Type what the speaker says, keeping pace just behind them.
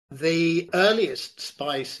The earliest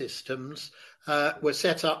spy systems were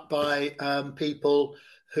set up by people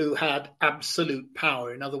who had absolute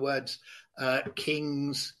power. In other words,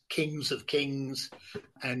 kings of kings,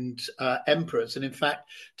 and emperors. And in fact,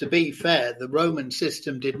 to be fair, the Roman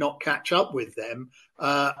system did not catch up with them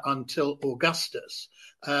until Augustus,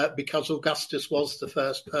 because Augustus was the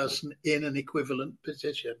first person in an equivalent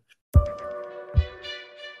position.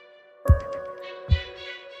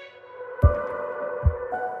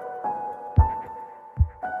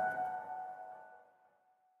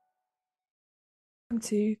 Welcome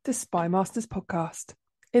to the Spy Masters podcast.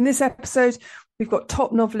 In this episode, we've got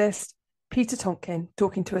top novelist Peter Tonkin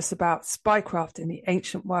talking to us about spycraft in the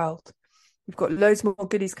ancient world. We've got loads more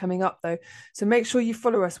goodies coming up though, so make sure you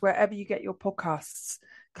follow us wherever you get your podcasts.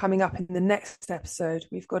 Coming up in the next episode,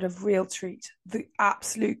 we've got a real treat, the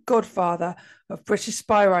absolute godfather of British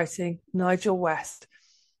spy writing, Nigel West.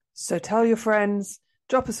 So tell your friends,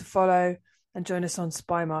 drop us a follow, and join us on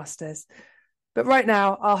Spy Masters. But right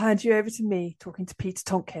now, I'll hand you over to me talking to Peter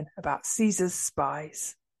Tonkin about Caesar's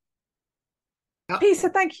spies. Peter,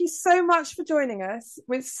 thank you so much for joining us.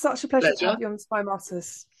 It's such a pleasure to have you on Spy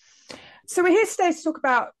Masters. So we're here today to talk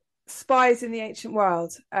about spies in the ancient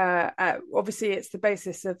world. Obviously, it's the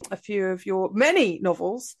basis of a few of your many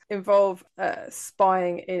novels involve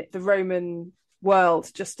spying in the Roman world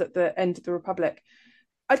just at the end of the Republic.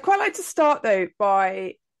 I'd quite like to start, though,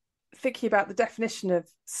 by thinking about the definition of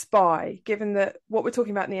spy, given that what we're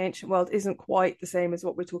talking about in the ancient world isn't quite the same as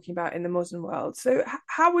what we're talking about in the modern world. So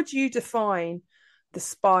how would you define the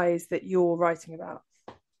spies that you're writing about?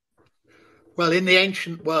 Well, in the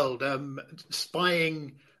ancient world,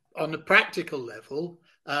 spying on a practical level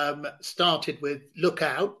started with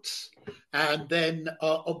lookouts, and then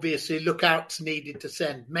obviously lookouts needed to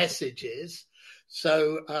send messages.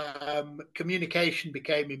 So communication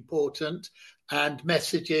became important, and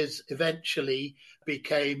messages eventually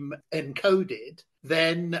became encoded.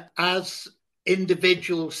 Then as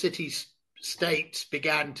individual city-states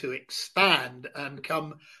began to expand and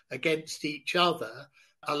come against each other,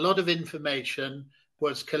 a lot of information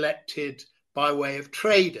was collected by way of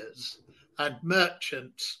traders and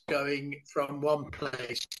merchants going from one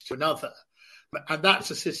place to another. And that's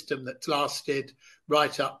a system that's lasted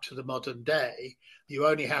right up to the modern day. You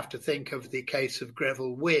only have to think of the case of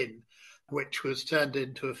Greville Wynne, which was turned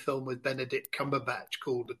into a film with Benedict Cumberbatch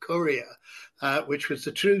called The Courier, which was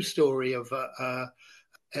the true story of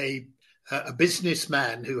a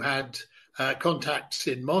businessman who had contacts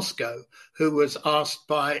in Moscow, who was asked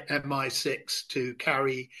by MI6 to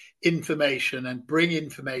carry information and bring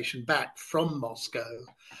information back from Moscow,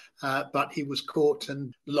 but he was caught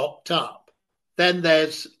and locked up. Then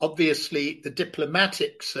there's obviously the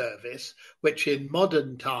diplomatic service, which in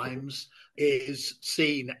modern times is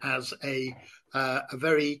seen as a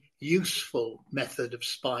very useful method of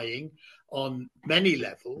spying on many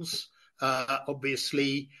levels.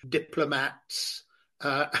 Obviously, diplomats,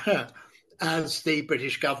 as the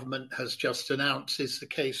British government has just announced is the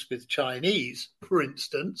case with Chinese, for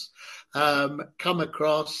instance, come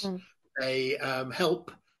across, they help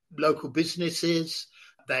local businesses,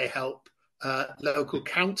 they help local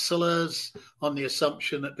councillors on the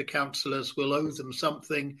assumption that the councillors will owe them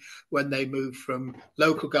something when they move from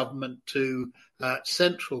local government to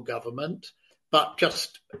central government. But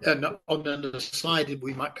just on an aside,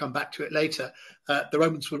 we might come back to it later, the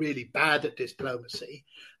Romans were really bad at diplomacy.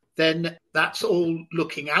 Then that's all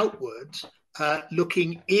looking outwards.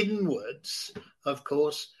 Looking inwards, of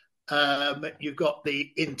course, you've got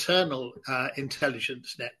the internal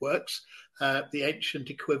intelligence networks, the ancient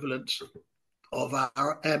equivalents of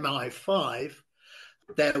our MI5.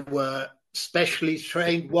 There were specially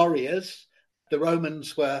trained warriors. The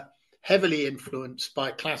Romans were heavily influenced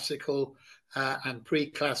by classical and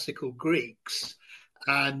pre-classical Greeks,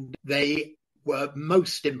 and they were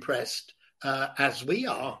most impressed, as we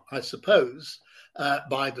are, I suppose,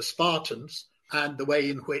 by the Spartans and the way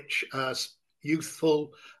in which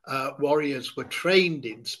youthful warriors were trained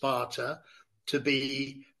in Sparta to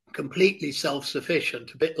be completely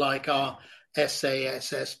self-sufficient, a bit like our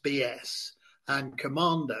SAS, SBS and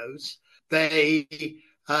commandos. They,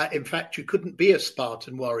 in fact, you couldn't be a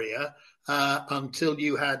Spartan warrior until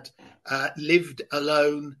you had lived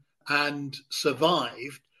alone and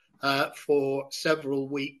survived for several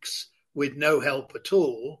weeks with no help at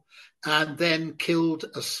all, and then killed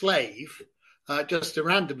a slave, just a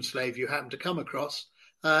random slave you happened to come across,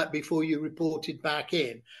 before you reported back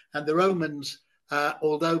in. And the Romans,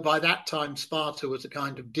 although by that time Sparta was a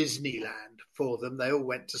kind of Disneyland for them, they all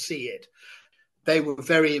went to see it. They were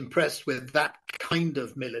very impressed with that kind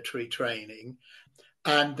of military training.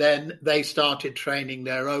 And then they started training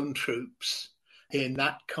their own troops in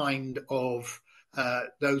that kind of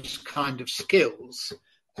those kind of skills.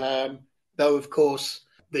 Though, of course,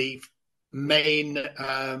 the main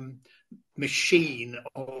machine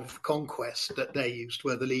of conquest that they used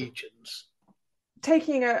were the legions.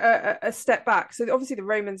 Taking a step back, so obviously the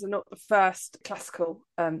Romans are not the first classical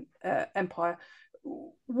empire.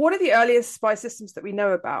 What are the earliest spy systems that we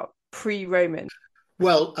know about pre-Roman?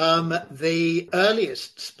 Well, the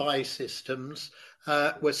earliest spy systems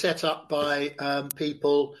were set up by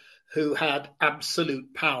people who had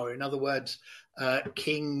absolute power. In other words,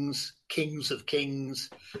 kings of kings,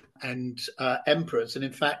 and emperors. And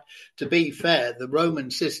in fact, to be fair, the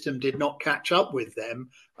Roman system did not catch up with them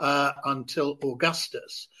until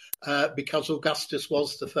Augustus, because Augustus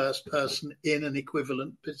was the first person in an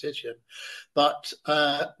equivalent position. But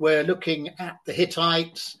we're looking at the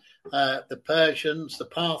Hittites, the Persians, the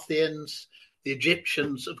Parthians, the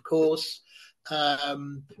Egyptians, of course,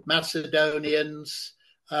 Macedonians,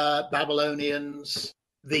 Babylonians,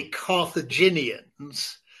 the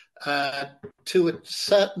Carthaginians, to a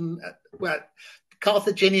certain,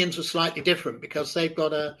 Carthaginians were slightly different because they've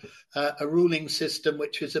got a ruling system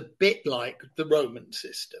which is a bit like the Roman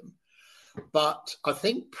system. But I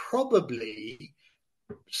think probably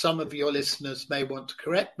some of your listeners may want to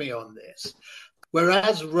correct me on this.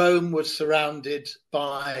 Whereas Rome was surrounded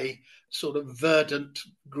by sort of verdant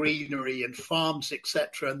greenery and farms,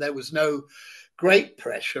 etc., and there was no great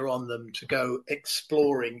pressure on them to go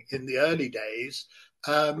exploring in the early days,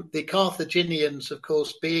 the Carthaginians, of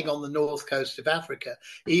course, being on the north coast of Africa,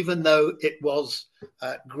 even though it was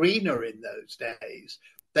greener in those days,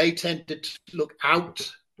 they tended to look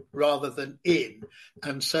out rather than in.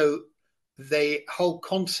 And so the whole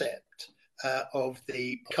concept of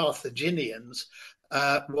the Carthaginians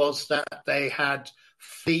was that they had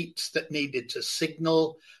fleets that needed to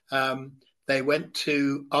signal. They went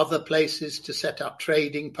to other places to set up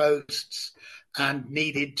trading posts and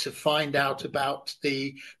needed to find out about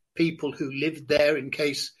the people who lived there in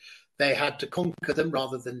case they had to conquer them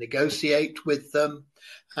rather than negotiate with them.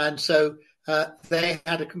 And so they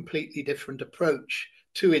had a completely different approach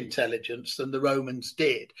to intelligence than the Romans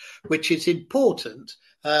did, which is important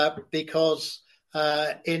because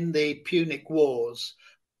in the Punic Wars,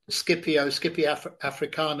 Scipio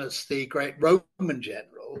Africanus, the great Roman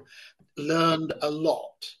general, learned a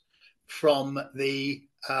lot from the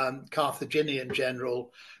Carthaginian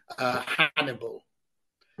general Hannibal,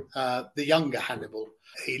 the younger Hannibal.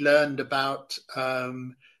 He learned about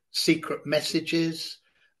secret messages.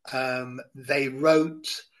 They wrote,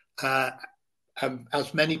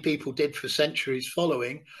 as many people did for centuries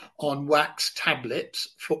following, on wax tablets,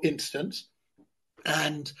 for instance.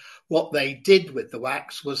 And what they did with the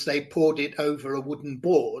wax was they poured it over a wooden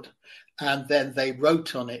board and then they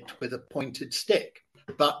wrote on it with a pointed stick.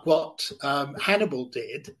 But what Hannibal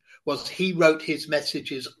did was he wrote his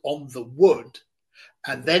messages on the wood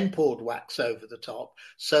and then poured wax over the top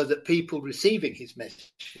so that people receiving his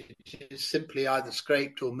messages simply either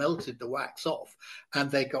scraped or melted the wax off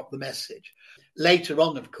and they got the message. Later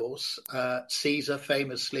on, of course, Caesar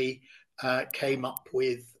famously came up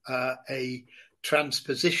with a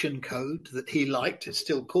transposition code that he liked. It's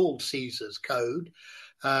still called Caesar's Code.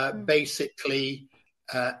 Basically,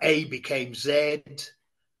 A became Z,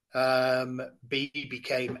 B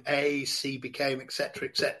became A, C became etc.,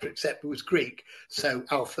 etc., etc. It was Greek, so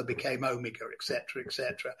alpha became omega, etc.,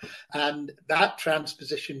 etc. And that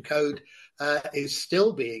transposition code is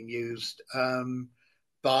still being used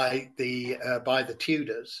by the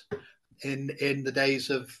Tudors in the days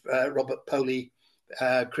of Robert Poley,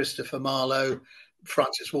 Christopher Marlowe,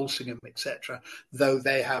 Francis Walsingham, etc., though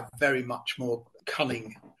they have very much more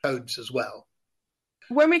cunning codes as well.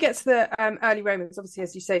 When we get to the early Romans, obviously,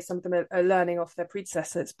 as you say, some of them are learning off their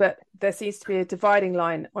predecessors, but there seems to be a dividing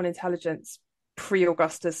line on intelligence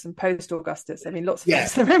pre-Augustus and post-Augustus. I mean, lots of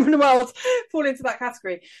things in the Roman world fall into that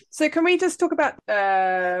category. So can we just talk about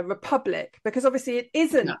Republic? Because obviously it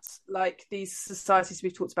isn't like these societies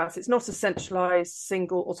we've talked about. It's not a centralised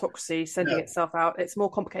single autocracy sending itself out. It's more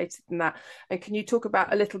complicated than that. And can you talk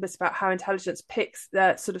about a little bit about how intelligence picks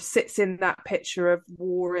sort of sits in that picture of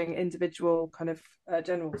warring individual kind of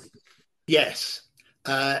generals? Yes,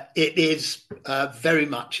 it is very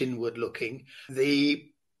much inward looking. The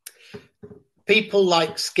people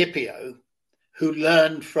like Scipio, who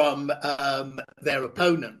learned from their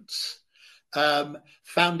opponents,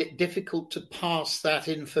 found it difficult to pass that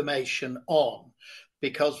information on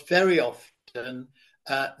because very often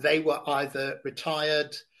they were either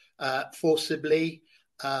retired forcibly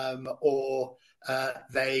or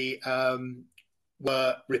they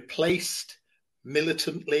were replaced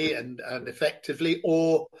militantly and effectively,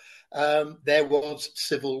 or there was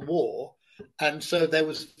civil war. And so there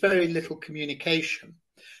was very little communication.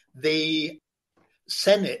 The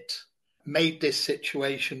Senate made this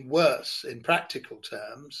situation worse in practical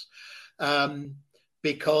terms,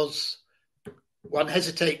 because one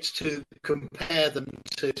hesitates to compare them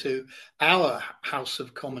to our House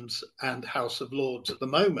of Commons and House of Lords at the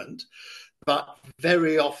moment, but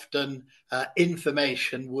very often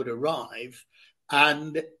information would arrive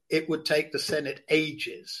and it would take the Senate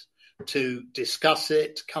ages to discuss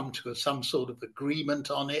it, come to some sort of agreement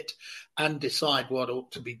on it, and decide what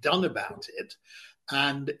ought to be done about it.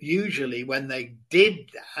 And usually when they did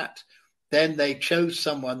that, then they chose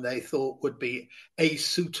someone they thought would be a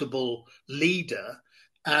suitable leader,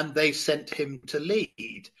 and they sent him to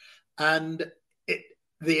lead. And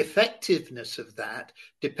the effectiveness of that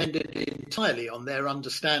depended entirely on their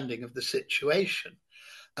understanding of the situation.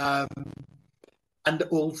 And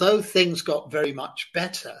although things got very much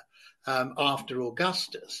better after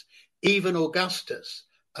Augustus, even Augustus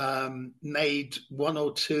made one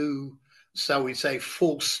or two, so we say,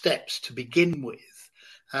 false steps to begin with,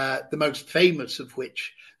 the most famous of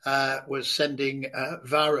which was sending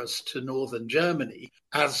Varus to northern Germany,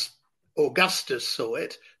 as Augustus saw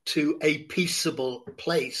it, to a peaceable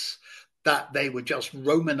place that they were just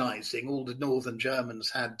Romanizing. All the northern Germans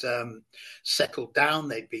had settled down.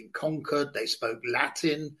 They'd been conquered. They spoke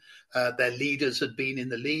Latin. Their leaders had been in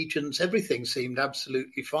the legions. Everything seemed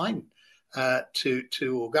absolutely fine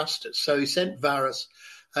to Augustus. So he sent Varus,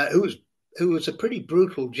 who was a pretty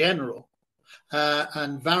brutal general.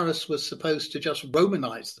 And Varus was supposed to just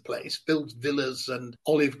Romanize the place, build villas and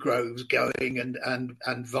olive groves going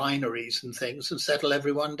and vineries and things, and settle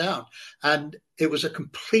everyone down. And it was a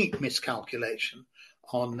complete miscalculation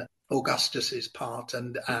on Augustus's part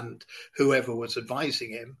and whoever was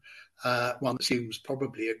advising him. One assumes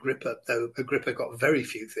probably Agrippa, though Agrippa got very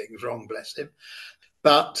few things wrong, bless him.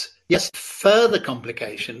 But yes, further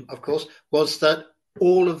complication, of course, was that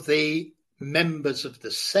all of the members of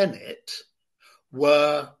the Senate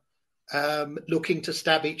were looking to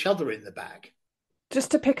stab each other in the back.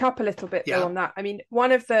 Just to pick up a little bit though on that, I mean,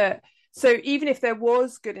 so even if there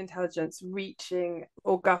was good intelligence reaching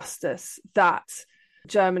Augustus that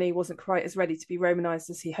Germany wasn't quite as ready to be Romanized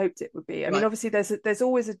as he hoped it would be. I mean, obviously there's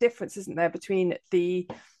always a difference, isn't there, between the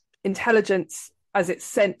intelligence as it's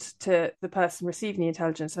sent to the person receiving the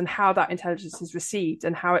intelligence and how that intelligence is received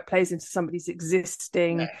and how it plays into somebody's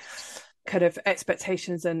existing kind of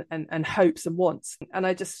expectations and hopes and wants. And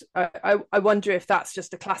I wonder if that's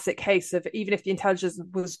just a classic case of, even if the intelligence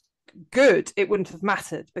was good, it wouldn't have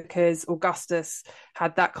mattered because Augustus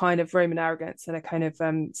had that kind of Roman arrogance and a kind of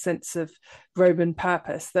sense of Roman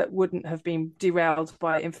purpose that wouldn't have been derailed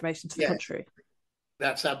by information to the contrary.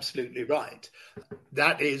 That's absolutely right.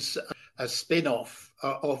 That is a spin-off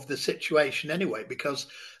of the situation anyway, because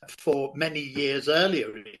for many years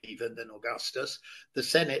earlier even than Augustus, the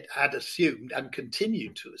Senate had assumed and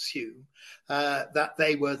continued to assume that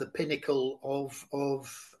they were the pinnacle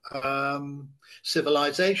of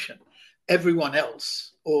civilization. Everyone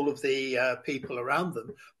else, all of the people around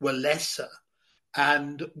them, were lesser,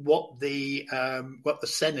 and what the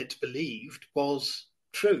Senate believed was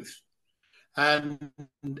truth. And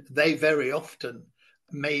they very often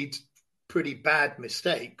made pretty bad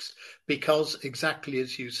mistakes because, exactly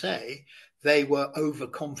as you say, they were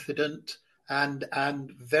overconfident and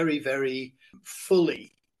very, very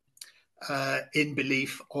fully in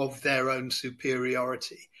belief of their own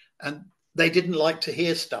superiority. And they didn't like to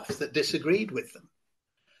hear stuff that disagreed with them.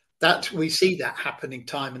 That we see that happening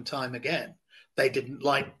time and time again. They didn't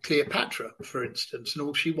like Cleopatra, for instance, and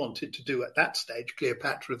all she wanted to do at that stage,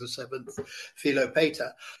 Cleopatra the Seventh,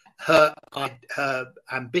 Philopator, her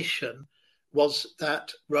ambition was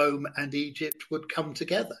that Rome and Egypt would come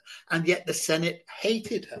together. And yet the Senate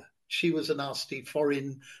hated her. She was a nasty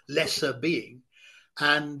foreign lesser being.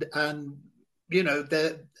 And you know,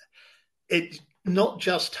 it's not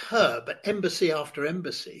just her, but embassy after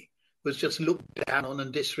embassy was just looked down on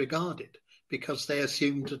and disregarded because they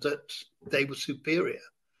assumed that they were superior.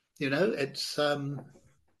 You know, it's so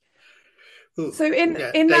in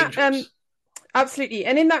that absolutely,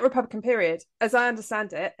 and in that Republican period, as I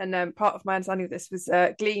understand it, and part of my understanding of this was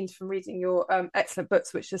gleaned from reading your excellent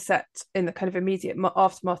books, which are set in the kind of immediate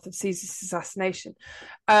aftermath of Caesar's assassination.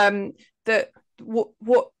 That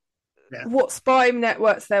what spy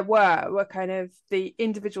networks there were kind of the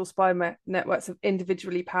individual spy networks of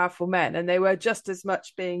individually powerful men, and they were just as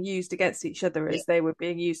much being used against each other as they were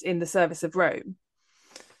being used in the service of Rome.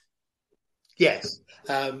 Yes.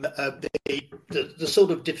 The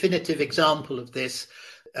sort of definitive example of this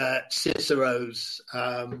Cicero's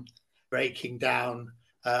breaking down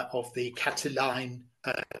of the Catiline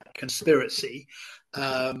conspiracy,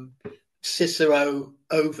 Cicero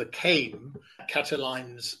overcame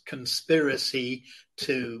Catiline's conspiracy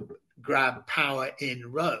to grab power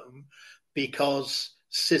in Rome because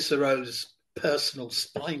Cicero's personal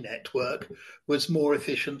spy network was more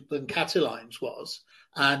efficient than Catiline's was.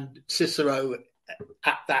 And Cicero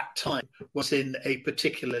at that time was in a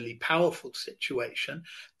particularly powerful situation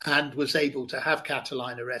and was able to have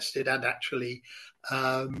Catiline arrested and actually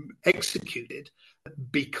executed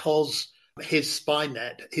because his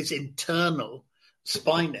internal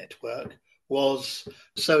spy network was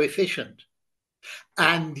so efficient.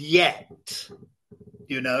 And yet,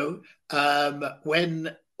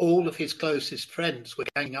 when all of his closest friends were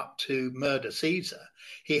going up to murder Caesar,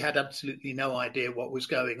 he had absolutely no idea what was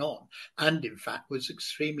going on, and in fact was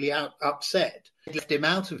extremely upset. He left him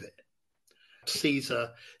out of it.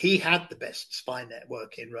 Caesar, he had the best spy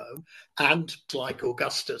network in Rome, and like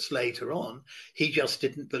Augustus later on, he just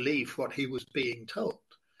didn't believe what he was being told.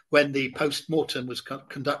 When the post-mortem was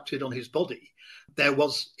conducted on his body, there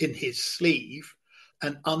was in his sleeve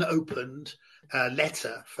an unopened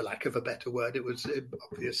letter, for lack of a better word. It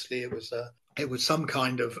was some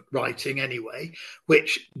kind of writing anyway,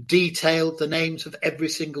 which detailed the names of every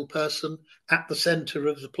single person at the center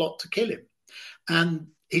of the plot to kill him. And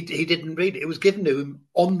he didn't read it. It was given to him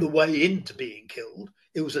on the way into being killed.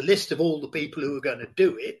 It was a list of all the people who were going to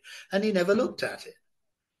do it, and he never looked at it.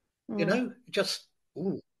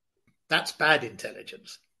 That's bad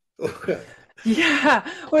intelligence. Yeah,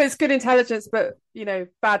 well, it's good intelligence, but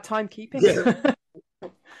bad timekeeping.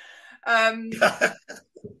 Yeah.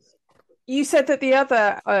 You said that the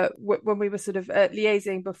other, when we were sort of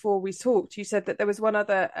liaising before we talked, you said that there was one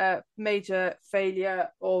other major failure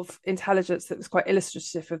of intelligence that was quite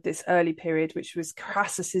illustrative of this early period, which was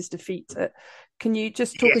Crassus's defeat. Can you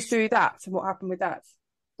just talk us through that and what happened with that?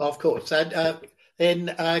 Of course.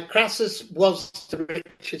 And Crassus was the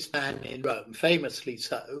richest man in Rome, famously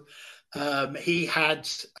so. He had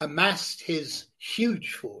amassed his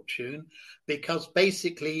huge fortune because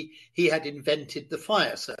basically he had invented the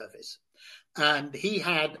fire service. And he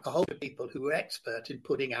had a whole of people who were expert in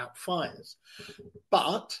putting out fires.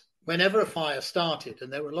 But whenever a fire started,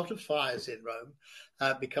 and there were a lot of fires in Rome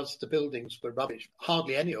because the buildings were rubbish,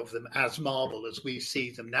 hardly any of them as marble as we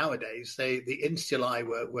see them nowadays. The insulae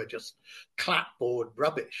were just clapboard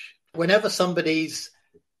rubbish. Whenever somebody's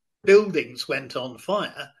buildings went on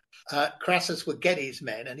fire, Crassus would get his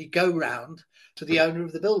men and he'd go round to the owner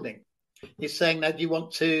of the building. He's saying, now, do you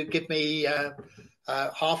want to give me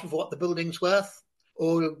half of what the building's worth?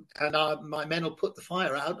 And my men will put the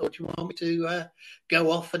fire out, or do you want me to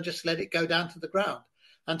go off and just let it go down to the ground?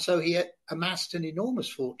 And so he amassed an enormous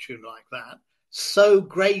fortune like that, so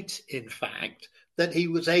great, in fact, that he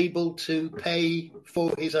was able to pay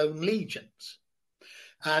for his own legions.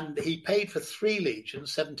 And he paid for 3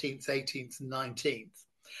 legions, 17th, 18th, and 19th.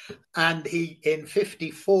 And in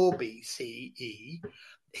 54 BCE,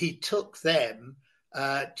 he took them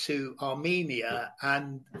to Armenia,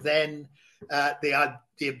 and then the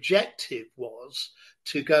objective was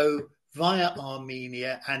to go via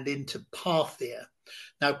Armenia and into Parthia.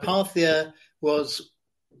 Now, Parthia was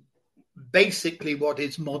basically what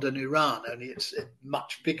is modern Iran, only it's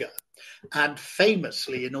much bigger, and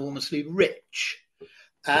famously enormously rich.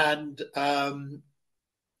 And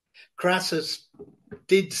Crassus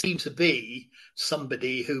did seem to be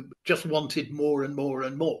somebody who just wanted more and more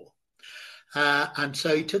and more. And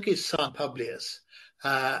so he took his son Publius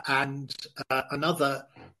and another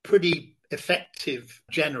pretty effective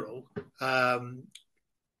general,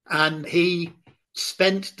 and he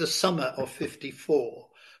spent the summer of 54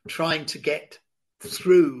 trying to get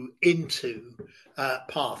through into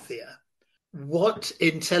Parthia. What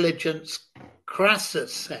intelligence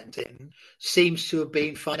Crassus sent in seems to have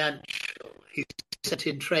been financial. He sent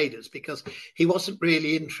in traders because he wasn't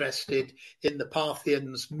really interested in the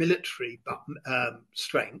Parthians' military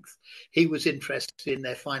strength. He was interested in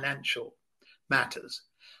their financial matters.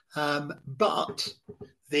 But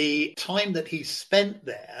the time that he spent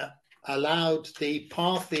there allowed the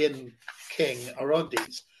Parthian king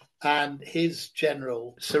Orodes and his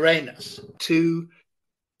general Serenus to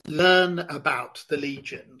learn about the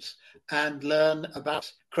legions and learn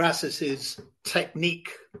about Crassus's technique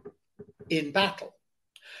in battle.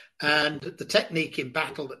 And the technique in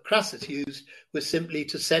battle that Crassus used was simply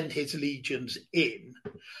to send his legions in,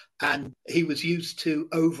 and he was used to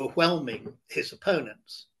overwhelming his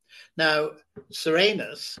opponents. Now,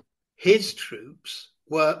 Serenus, his troops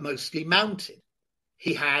were mostly mounted.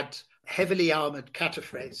 He had heavily armoured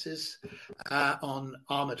cataphracts on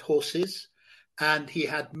armoured horses, and he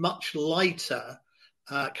had much lighter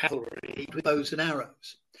cavalry with bows and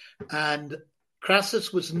arrows. And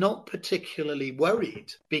Crassus was not particularly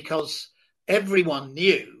worried because everyone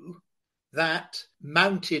knew that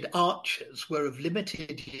mounted archers were of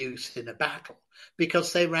limited use in a battle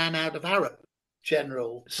because they ran out of arrows.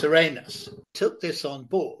 General Serenus took this on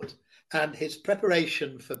board, and his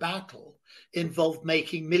preparation for battle involved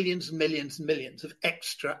making millions and millions and millions of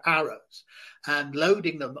extra arrows and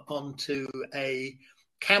loading them onto a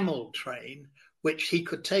camel train, which he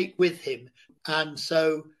could take with him. And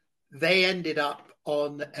so they ended up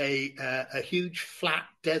on a huge flat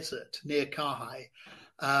desert near Carrhae.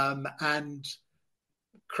 And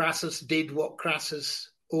Crassus did what Crassus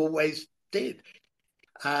always did.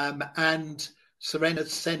 And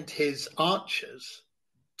Serenus sent his archers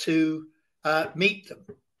to meet them.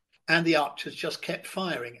 And the archers just kept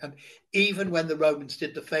firing. And even when the Romans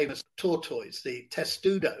did the famous tortoise, the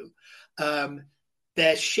testudo,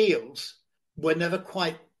 their shields were never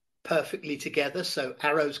quite perfectly together, so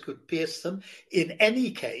arrows could pierce them. In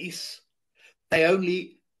any case, they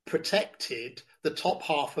only protected the top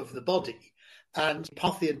half of the body. And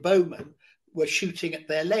Parthian bowmen were shooting at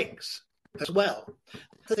their legs as well.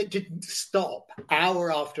 It didn't stop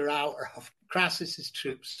hour after hour after Crassus's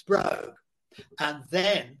troops broke. And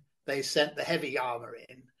then they sent the heavy armor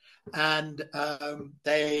in, and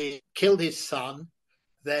they killed his son.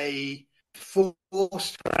 They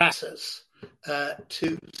forced Crassus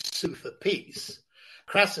to sue for peace.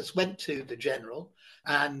 Crassus went to the general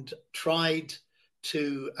and tried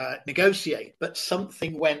to negotiate, but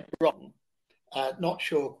something went wrong. Not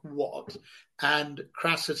sure what, and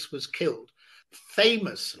Crassus was killed.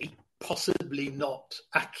 Famously, possibly not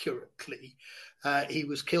accurately, he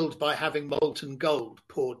was killed by having molten gold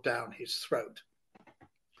poured down his throat.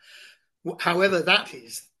 However that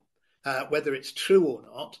is, whether it's true or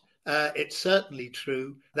not, it's certainly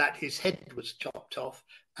true that his head was chopped off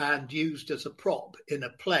and used as a prop in a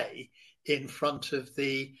play in front of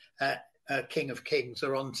the King of Kings,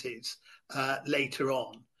 Orontes, later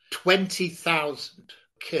on. 20,000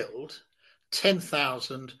 killed,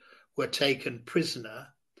 10,000 were taken prisoner,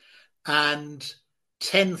 and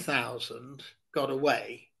 10,000 got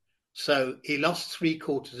away. So he lost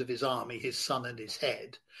 3/4 of his army, his son and his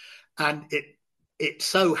head. And it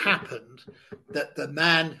so happened that the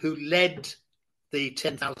man who led the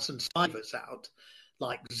 10,000 survivors out,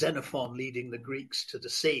 like Xenophon leading the Greeks to the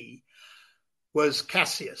sea, was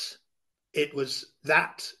Cassius. It was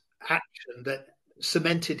that action that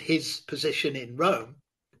cemented his position in Rome,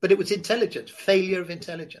 but it was intelligence, failure of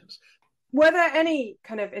intelligence. Were there any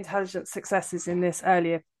kind of intelligence successes in this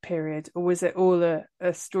earlier period, or was it all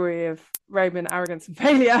a story of Roman arrogance and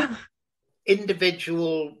failure?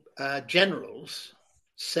 Individual generals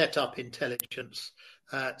set up intelligence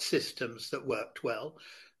systems that worked well.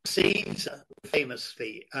 Caesar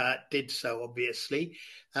famously did so, obviously.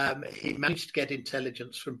 He managed to get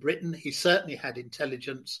intelligence from Britain. He certainly had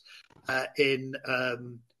intelligence in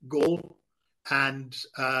Gaul and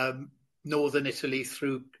northern Italy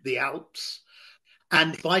through the Alps.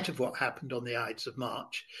 And in spite of what happened on the Ides of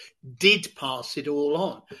March, did pass it all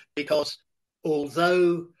on. Because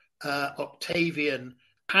although Octavian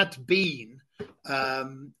had been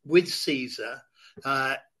with Caesar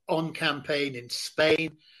on campaign in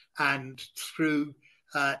Spain and through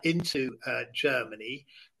into Germany,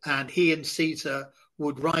 and he and Caesar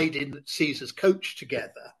would ride in Caesar's coach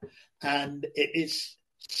together. And it is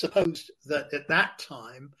supposed that at that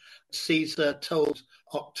time, Caesar told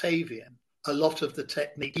Octavian a lot of the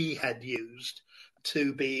technique he had used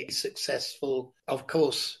to be successful. Of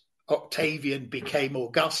course, Octavian became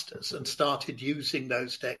Augustus and started using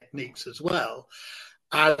those techniques as well,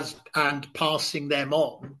 and passing them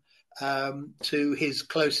on to his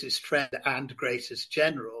closest friend and greatest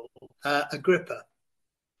general, Agrippa,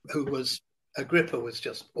 Agrippa was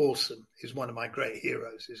just awesome. He's one of my great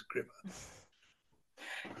heroes, is Agrippa.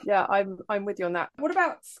 Yeah, I'm with you on that. What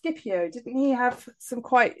about Scipio? Didn't he have some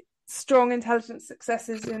quite strong intelligence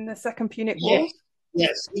successes in the Second Punic War?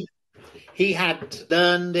 Yes. He had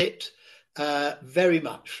learned it very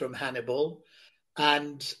much from Hannibal,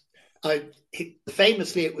 and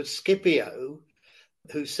famously it was Scipio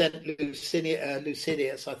who sent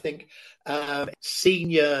Lusinius, I think,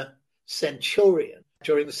 senior centurion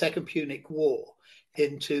during the Second Punic War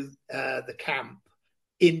into the camp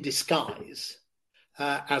in disguise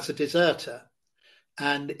as a deserter.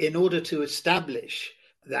 And in order to establish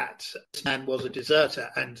that this man was a deserter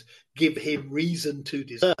and give him reason to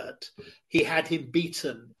desert, he had him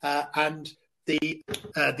beaten. And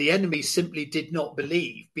the enemy simply did not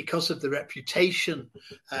believe, because of the reputation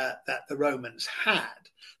that the Romans had,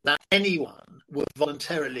 that anyone would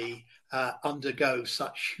voluntarily undergo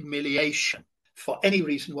such humiliation for any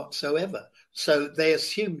reason whatsoever. So they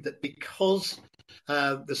assumed that because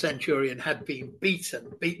the centurion had been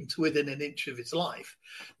beaten to within an inch of his life,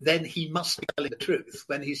 then he must be telling the truth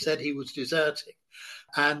when he said he was deserting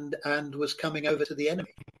and was coming over to the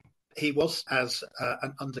enemy. He was as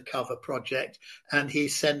an undercover project, and he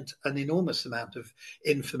sent an enormous amount of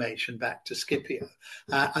information back to Scipio.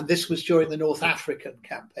 And this was during the North African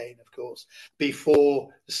campaign, of course, before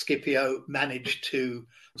Scipio managed to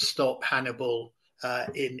stop Hannibal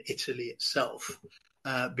in Italy itself,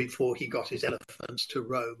 before he got his elephants to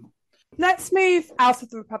Rome. Let's move out of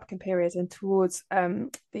the Republican period and towards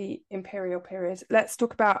the imperial period. Let's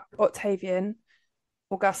talk about Octavian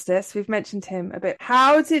Augustus. We've mentioned him a bit.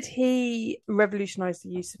 How did he revolutionise the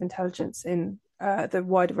use of intelligence in the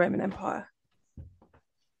wider Roman Empire?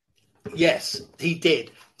 Yes, he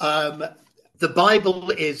did. The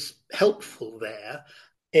Bible is helpful there.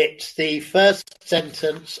 It's the first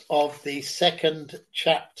sentence of the second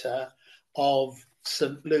chapter of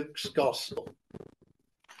St. Luke's Gospel.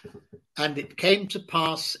 And it came to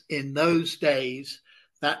pass in those days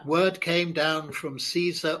that word came down from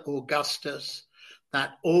Caesar Augustus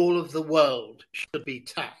that all of the world should be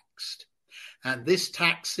taxed. And this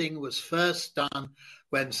taxing was first done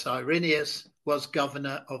when Cyrenius was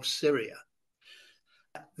governor of Syria.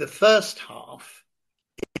 The first half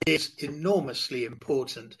is enormously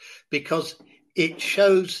important because it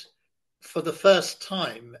shows for the first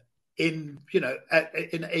time in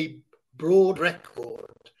a broad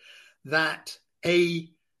record that a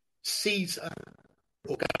Caesar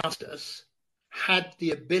Augustus had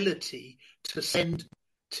the ability to send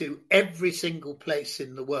to every single place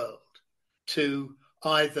in the world to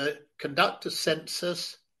either conduct a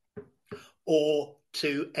census or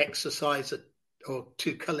to exercise or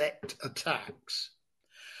to collect a tax.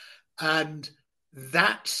 And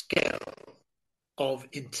that scale of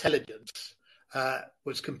intelligence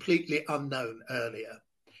was completely unknown earlier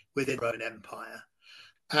within the Roman Empire.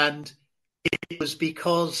 And it was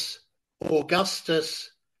because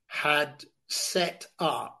Augustus had set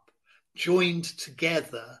up, joined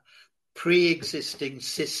together pre-existing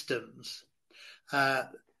systems.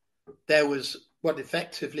 There was what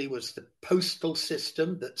effectively was the postal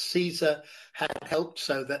system that Caesar had helped,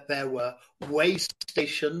 so that there were way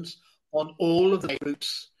stations on all of the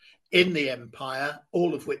routes in the empire,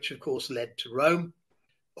 all of which, of course, led to Rome.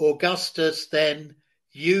 Augustus then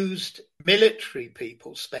used military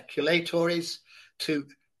people, speculatores, to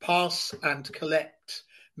pass and collect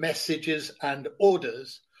messages and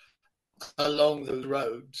orders along those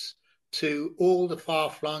roads to all the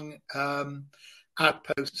far-flung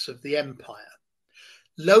outposts of the empire.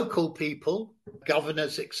 Local people,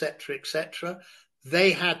 governors, etc.,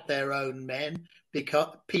 they had their own men,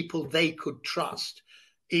 because people they could trust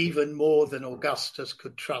even more than Augustus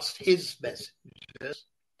could trust his messengers.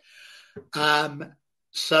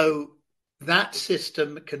 So that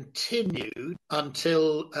system continued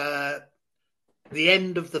until the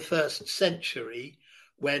end of the first century,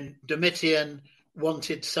 when Domitian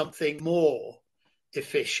wanted something more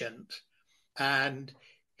efficient, and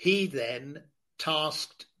he then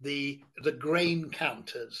tasked the grain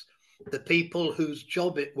counters, the people whose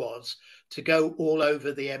job it was to go all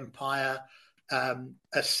over the empire,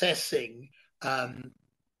 assessing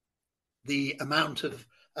the amount of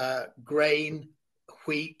grain,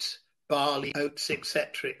 wheat, barley, oats,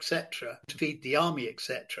 etc., to feed the army,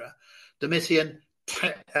 etc. Domitian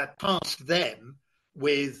tasked them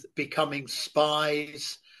with becoming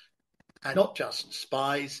spies, and not just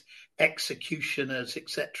spies, executioners,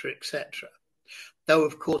 etc., Though,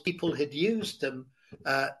 of course, people had used them,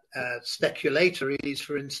 speculatories,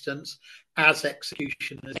 for instance, as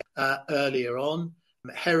executioners earlier on.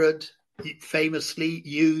 Herod famously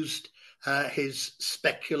used his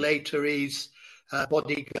speculatories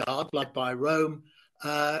bodyguard, led by Rome,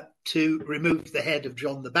 to remove the head of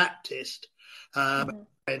John the Baptist,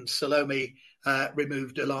 and Salome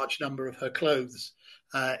removed a large number of her clothes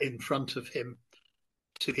in front of him,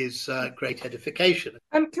 to his great edification.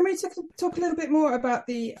 Can we talk a little bit more about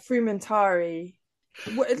the Frumentari?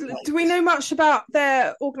 Do we know much about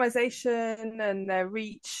their organisation and their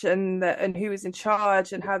reach, and who was in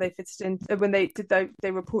charge, and how they fitted in when they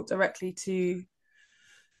report directly to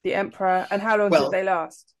the emperor, and how long did they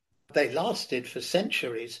last? They lasted for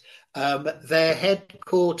centuries. Their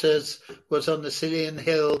headquarters was on the Cilian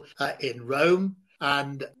Hill in Rome,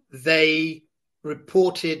 and they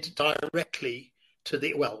reported directly to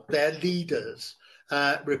their leaders,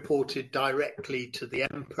 reported directly to the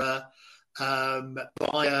emperor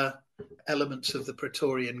via elements of the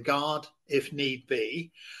Praetorian Guard, if need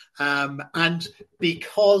be. And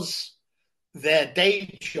because their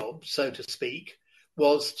day job, so to speak,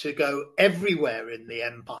 was to go everywhere in the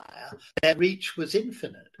empire, their reach was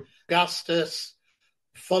infinite. Augustus,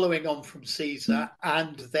 following on from Caesar,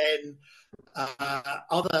 and then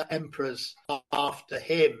other emperors after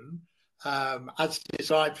him, as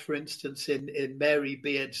described, for instance, in Mary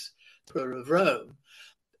Beard's Emperor of Rome,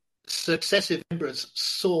 successive emperors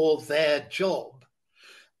saw their job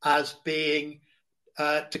as being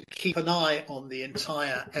to keep an eye on the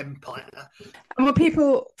entire empire. And were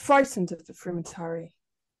people frightened of the frumentari?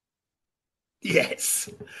 Yes.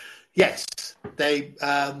 They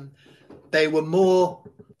were more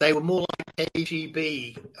like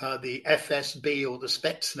KGB, the FSB, or the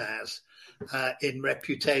Spetsnaz in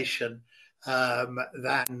reputation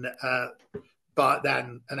than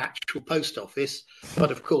an actual post office. But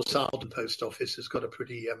of course, Alden Post Office has got a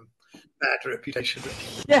pretty bad reputation.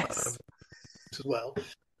 Yes. As well.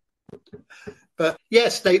 But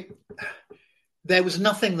yes, there was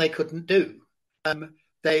nothing they couldn't do.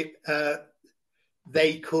 They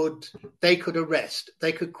could arrest,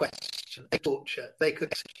 they could question, they could torture, they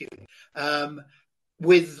could execute, and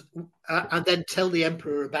then tell the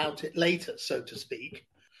emperor about it later, so to speak.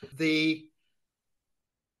 Their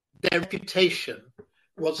reputation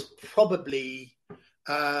was probably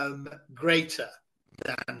greater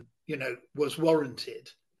than was warranted.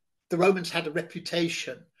 The Romans had a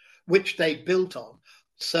reputation which they built on.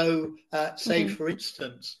 So, for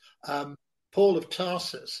instance, Paul of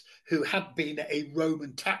Tarsus, who had been a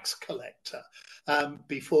Roman tax collector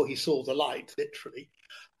before he saw the light, literally,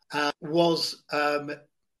 was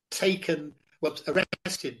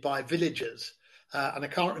arrested by villagers, and I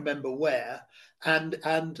can't remember where,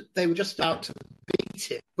 and they were just about to beat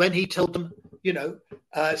him when he told them,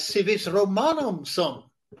 civis Romanum sum,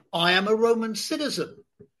 I am a Roman citizen.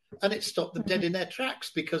 And it stopped them dead in their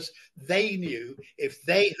tracks, because they knew if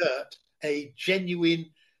they hurt a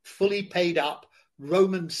genuine, fully paid up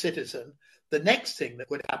Roman citizen, the next thing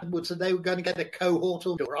that would happen was that they were going to get a cohort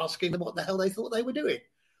or asking them what the hell they thought they were doing.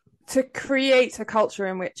 To create a culture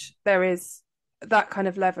in which there is that kind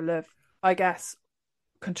of level of, I guess,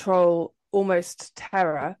 control, almost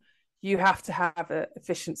terror, you have to have an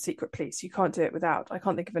efficient secret police. You can't do it without. I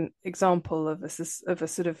can't think of an example of a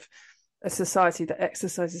sort of a society that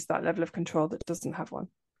exercises that level of control that doesn't have one.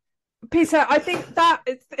 Peter, I think that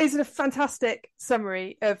is a fantastic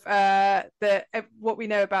summary of what we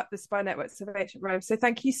know about the spy networks of ancient Rome. So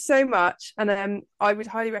thank you so much. And I would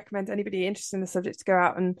highly recommend anybody interested in the subject to go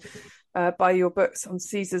out and buy your books on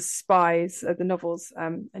Caesar's Spies, the novels,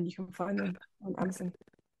 and you can find them on Amazon.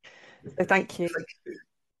 So thank you.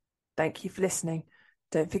 Thank you for listening.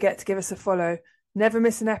 Don't forget to give us a follow. Never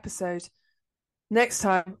miss an episode. Next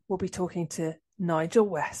time, we'll be talking to Nigel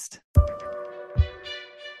West.